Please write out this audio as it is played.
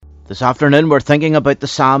This afternoon we're thinking about the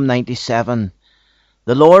Psalm 97.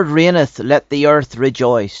 The Lord reigneth, let the earth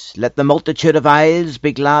rejoice, let the multitude of isles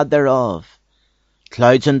be glad thereof.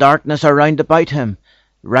 Clouds and darkness are round about him,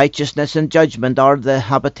 righteousness and judgment are the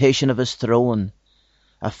habitation of his throne.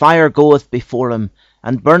 A fire goeth before him,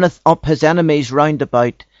 and burneth up his enemies round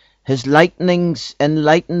about. His lightnings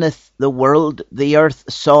enlighteneth the world, the earth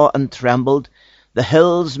saw and trembled. The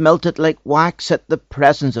hills melted like wax at the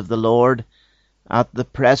presence of the Lord, at the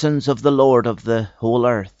presence of the Lord of the whole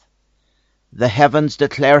earth. The heavens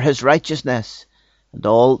declare his righteousness, and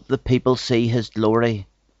all the people see his glory.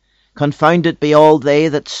 Confounded be all they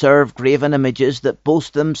that serve graven images, that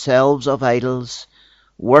boast themselves of idols.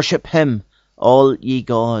 Worship him, all ye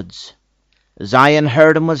gods. Zion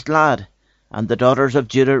heard and was glad, and the daughters of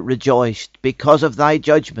Judah rejoiced, because of thy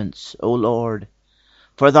judgments, O Lord.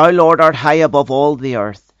 For thou, Lord, art high above all the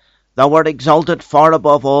earth. Thou art exalted far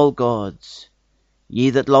above all gods.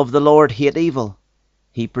 Ye that love the Lord hate evil.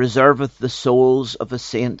 He preserveth the souls of his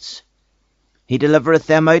saints. He delivereth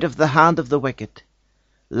them out of the hand of the wicked.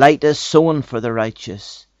 Light is sown for the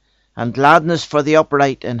righteous, and gladness for the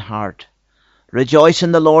upright in heart. Rejoice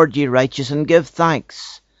in the Lord, ye righteous, and give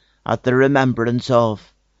thanks at the remembrance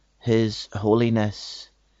of his holiness.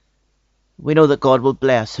 We know that God will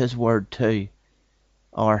bless his word to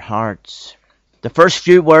our hearts. The first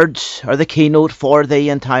few words are the keynote for the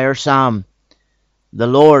entire psalm. The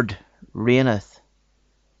Lord reigneth.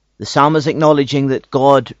 The psalm is acknowledging that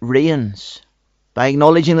God reigns. By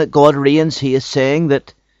acknowledging that God reigns, he is saying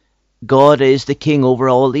that God is the king over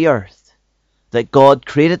all the earth, that God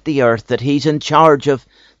created the earth, that he's in charge of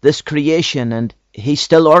this creation, and he's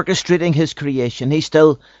still orchestrating his creation. He's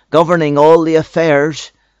still governing all the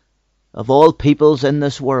affairs of all peoples in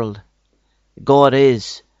this world. God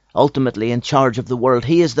is ultimately in charge of the world.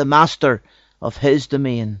 He is the master of his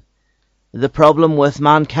domain. The problem with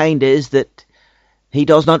mankind is that he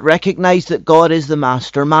does not recognize that God is the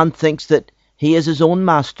master. Man thinks that he is his own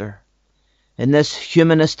master. In this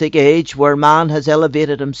humanistic age where man has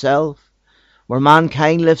elevated himself, where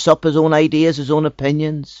mankind lifts up his own ideas, his own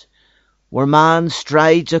opinions, where man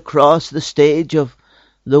strides across the stage of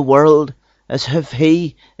the world as if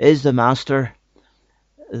he is the master,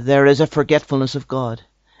 there is a forgetfulness of God.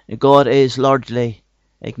 God is largely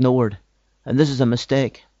ignored. And this is a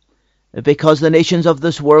mistake. Because the nations of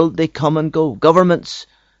this world, they come and go. Governments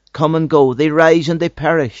come and go. They rise and they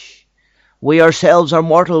perish. We ourselves are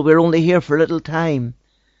mortal. We're only here for a little time.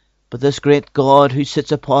 But this great God who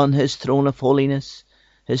sits upon his throne of holiness,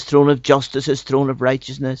 his throne of justice, his throne of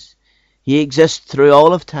righteousness, he exists through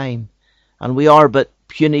all of time. And we are but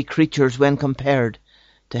puny creatures when compared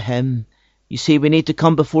to him. You see, we need to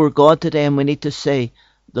come before God today and we need to say,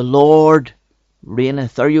 the Lord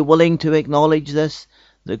reigneth. Are you willing to acknowledge this?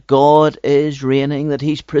 That God is reigning, that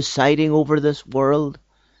he's presiding over this world,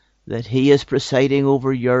 that he is presiding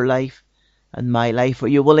over your life and my life. Are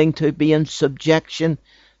you willing to be in subjection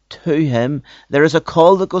to him? There is a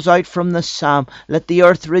call that goes out from this psalm. Let the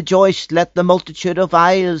earth rejoice, let the multitude of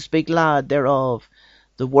isles be glad thereof.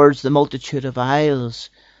 The words, the multitude of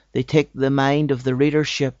isles, they take the mind of the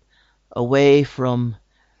readership away from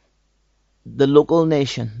the local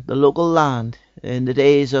nation, the local land. In the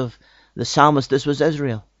days of the psalmist, this was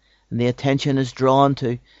Israel, and the attention is drawn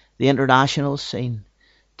to the international scene,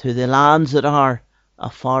 to the lands that are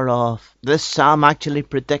afar off. This psalm actually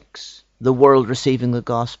predicts the world receiving the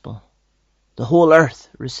gospel, the whole earth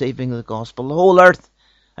receiving the gospel, the whole earth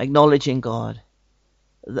acknowledging God.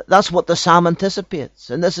 That's what the psalm anticipates,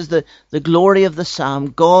 and this is the glory of the psalm.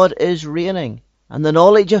 God is reigning, and the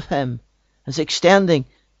knowledge of him is extending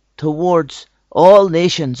towards all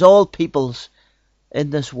nations, all peoples in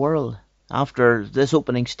this world. After this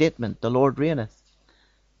opening statement, the Lord reigneth,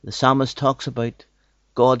 the psalmist talks about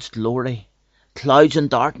God's glory. Clouds and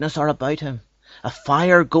darkness are about him. A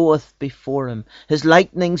fire goeth before him. His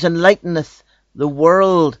lightnings enlighteneth the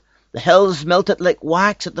world. The hills melted like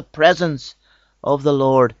wax at the presence of the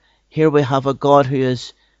Lord. Here we have a God who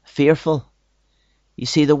is fearful. You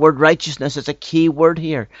see, the word righteousness is a key word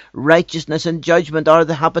here. Righteousness and judgment are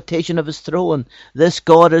the habitation of his throne. This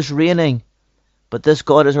God is reigning. But this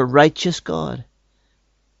God is a righteous God.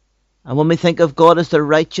 And when we think of God as the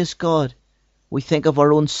righteous God, we think of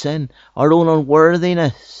our own sin, our own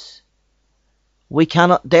unworthiness. We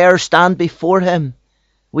cannot dare stand before him.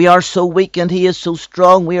 We are so weak and he is so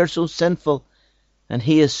strong. We are so sinful and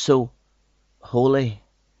he is so holy.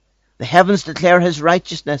 The heavens declare his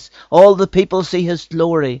righteousness. All the people see his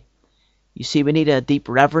glory. You see, we need a deep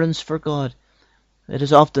reverence for God. It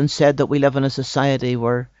is often said that we live in a society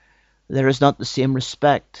where there is not the same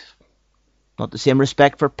respect, not the same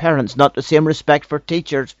respect for parents, not the same respect for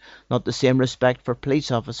teachers, not the same respect for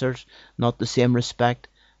police officers, not the same respect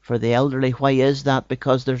for the elderly. Why is that?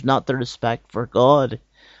 Because there's not the respect for God.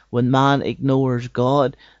 When man ignores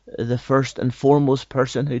God, the first and foremost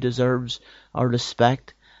person who deserves our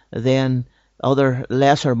respect, then other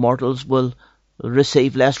lesser mortals will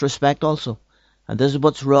receive less respect also. And this is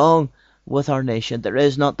what's wrong with our nation. There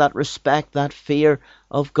is not that respect, that fear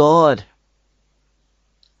of God.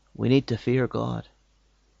 We need to fear God.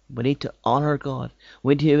 We need to honour God.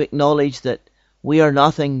 We need to acknowledge that we are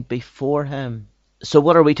nothing before Him. So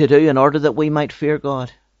what are we to do in order that we might fear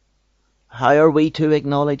God? How are we to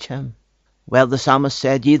acknowledge Him? Well, the psalmist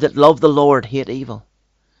said, "Ye that love the Lord hate evil."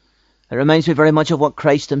 It reminds me very much of what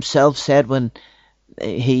Christ Himself said when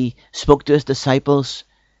He spoke to His disciples.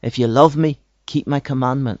 If you love me, keep my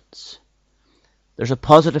commandments. There's a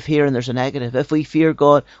positive here and there's a negative. If we fear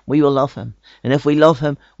God, we will love Him. And if we love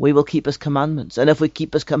Him, we will keep His commandments. And if we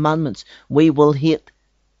keep His commandments, we will hate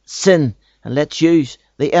sin. And let's use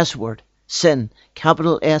the S word, sin.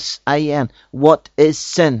 Capital S-I-N. What is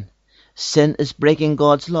sin? Sin is breaking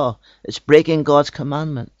God's law. It's breaking God's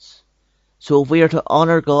commandments. So if we are to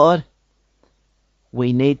honour God,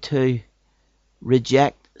 we need to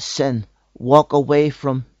reject sin. Walk away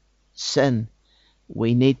from sin.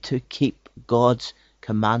 We need to keep God's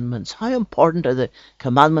commandments. How important are the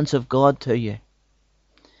commandments of God to you?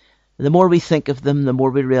 The more we think of them, the more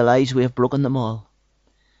we realise we have broken them all.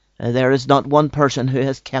 There is not one person who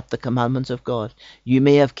has kept the commandments of God. You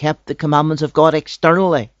may have kept the commandments of God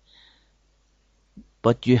externally,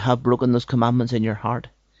 but you have broken those commandments in your heart.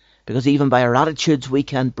 Because even by our attitudes we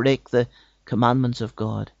can break the commandments of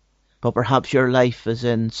God. But perhaps your life is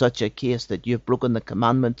in such a case that you've broken the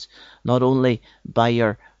commandments not only by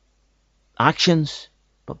your actions,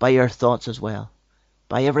 but by your thoughts as well.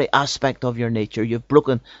 By every aspect of your nature, you've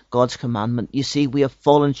broken God's commandment. You see, we have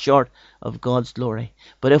fallen short of God's glory.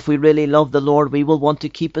 But if we really love the Lord, we will want to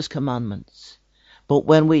keep His commandments. But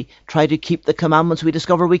when we try to keep the commandments, we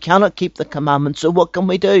discover we cannot keep the commandments. So what can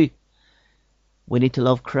we do? We need to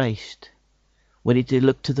love Christ. We need to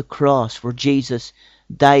look to the cross where Jesus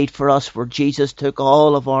died for us, where Jesus took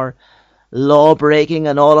all of our law breaking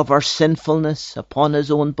and all of our sinfulness upon His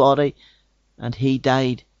own body, and He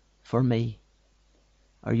died for me.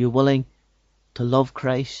 Are you willing to love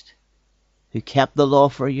Christ, who kept the law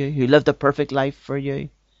for you, who lived a perfect life for you,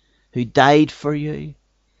 who died for you?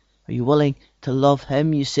 Are you willing to love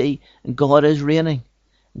Him? You see, God is reigning.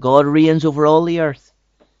 God reigns over all the earth.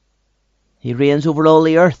 He reigns over all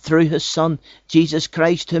the earth through His Son, Jesus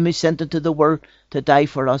Christ, whom He sent into the world to die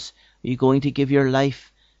for us. Are you going to give your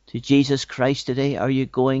life to Jesus Christ today? Are you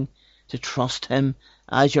going to trust Him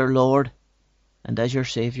as your Lord and as your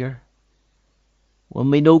Saviour? When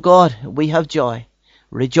we know God, we have joy.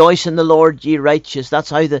 Rejoice in the Lord, ye righteous. That's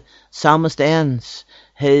how the psalmist ends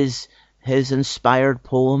his inspired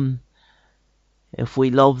poem. If we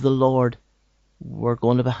love the Lord, we're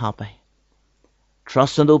going to be happy.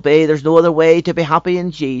 Trust and obey. There's no other way to be happy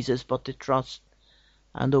in Jesus but to trust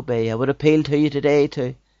and obey. I would appeal to you today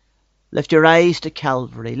to lift your eyes to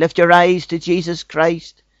Calvary. Lift your eyes to Jesus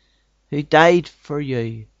Christ, who died for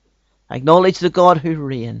you. Acknowledge the God who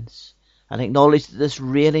reigns, and acknowledge that this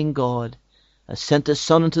reigning God has sent His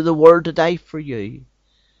Son into the world to die for you,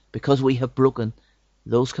 because we have broken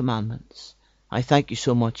those commandments. I thank you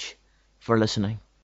so much for listening.